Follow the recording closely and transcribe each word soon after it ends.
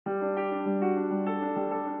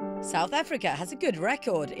South Africa has a good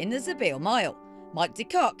record in the Zabeel Mile, Mike de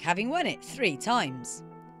Kock having won it 3 times.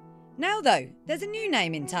 Now though, there's a new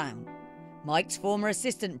name in town. Mike's former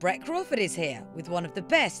assistant Brett Crawford is here with one of the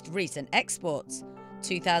best recent exports,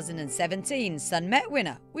 2017 Sun Met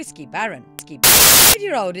winner Whisky Baron. The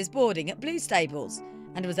 5-year-old is boarding at Blue Stables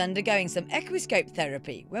and was undergoing some equiscope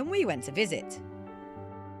therapy when we went to visit.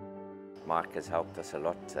 Mike has helped us a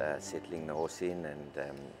lot settling the horse in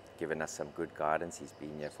and given us some good guidance. He's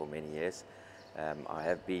been here for many years. I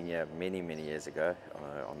have been here many years ago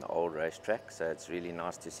on the old racetrack, so it's really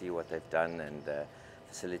nice to see what they've done, and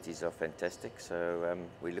facilities are fantastic. So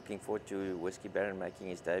we're looking forward to Whisky Baron making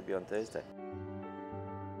his debut on Thursday.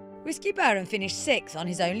 Whisky Baron finished 6th on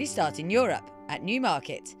his only start in Europe at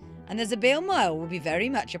Newmarket, and the Zabeel Mile will be very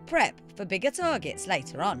much a prep for bigger targets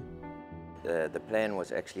later on. The plan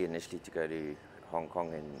was actually initially to go to Hong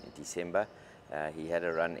Kong in December. He had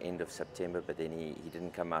a run end of September, but then he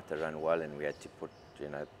didn't come out the run well, and we had to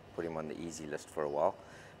put him on the easy list for a while.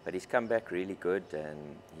 But he's come back really good,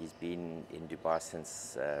 and he's been in Dubai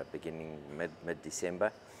since beginning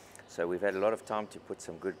mid-December. So we've had a lot of time to put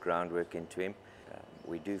some good groundwork into him.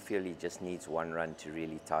 We do feel he just needs one run to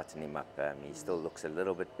really tighten him up. He still looks a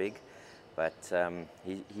little bit big, but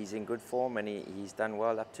he's in good form, and he's done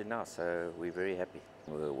well up to now, so we're very happy.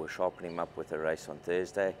 We'll sharpen him up with a race on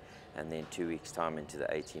Thursday, and then 2 weeks' time into the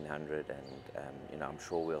 1800, and I'm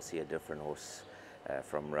sure we'll see a different horse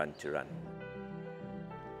from run to run.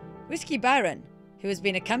 Whisky Baron, who has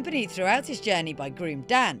been accompanied throughout his journey by groom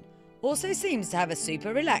Dan, also seems to have a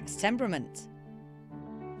super relaxed temperament.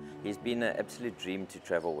 He's been an absolute dream to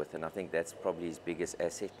travel with, and I think that's probably his biggest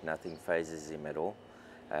asset. Nothing phases him at all.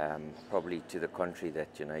 Probably to the contrary that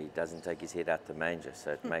he doesn't take his head out the manger,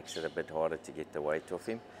 so it makes it a bit harder to get the weight off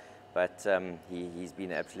him. But he's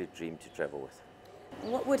been an absolute dream to travel with.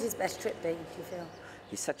 What would his best trip be, do you feel?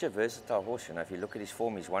 He's such a versatile horse. If you look at his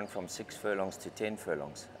form, he's won from 6 furlongs to 10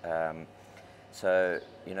 furlongs. So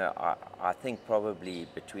I think probably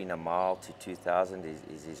between a mile to 2,000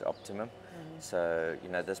 is his optimum. So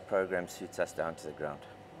this program suits us down to the ground.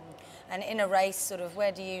 And in a race, sort of,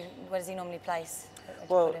 where does he normally place?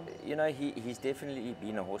 Well, he's definitely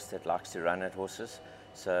been a horse that likes to run at horses.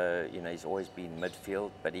 So he's always been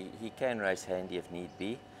midfield, but he can race handy if need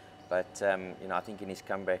be. But I think in his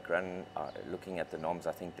comeback run, looking at the noms,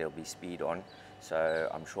 I think there'll be speed on. So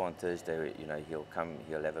I'm sure on Thursday,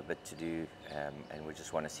 he'll have a bit to do, and we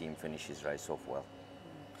just want to see him finish his race off well.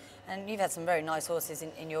 And you've had some very nice horses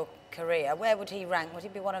in your career. Where would he rank? Would he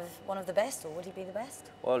be one of the best, or would he be the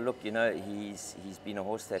best? Well, look, he's been a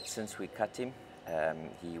horse that since we cut him,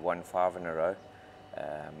 he won 5 in a row.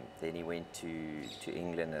 Then he went to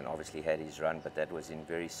England and obviously had his run, but that was in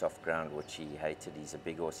very soft ground, which he hated. He's a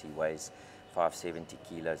big horse. He weighs 570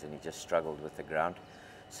 kilos, and he just struggled with the ground.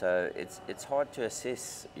 So it's hard to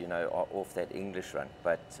assess, off that English run.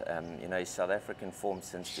 But his South African form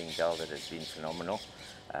since being gelded has been phenomenal.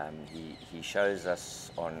 He shows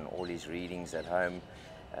us on all his readings at home,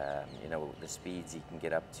 the speeds he can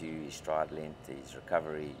get up to, his stride length, his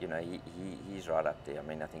recovery. He's right up there.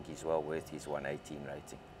 I think he's well worth his 118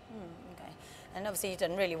 rating. Okay. And obviously you've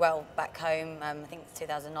done really well back home. I think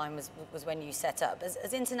 2009 was when you set up.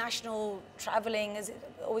 As international travelling, has it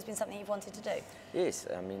always been something you've wanted to do? Yes,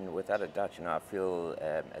 without a doubt. I feel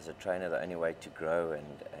as a trainer the only way to grow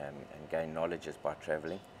and gain knowledge is by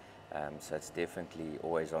travelling. So it's definitely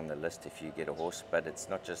always on the list if you get a horse, but it's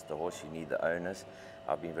not just the horse, you need the owners.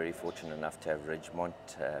 I've been very fortunate enough to have Ridgemont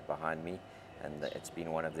behind me, and it's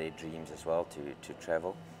been one of their dreams as well to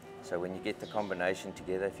travel. So when you get the combination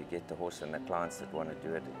together, if you get the horse and the clients that want to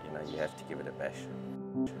do it, you have to give it a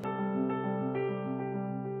bash.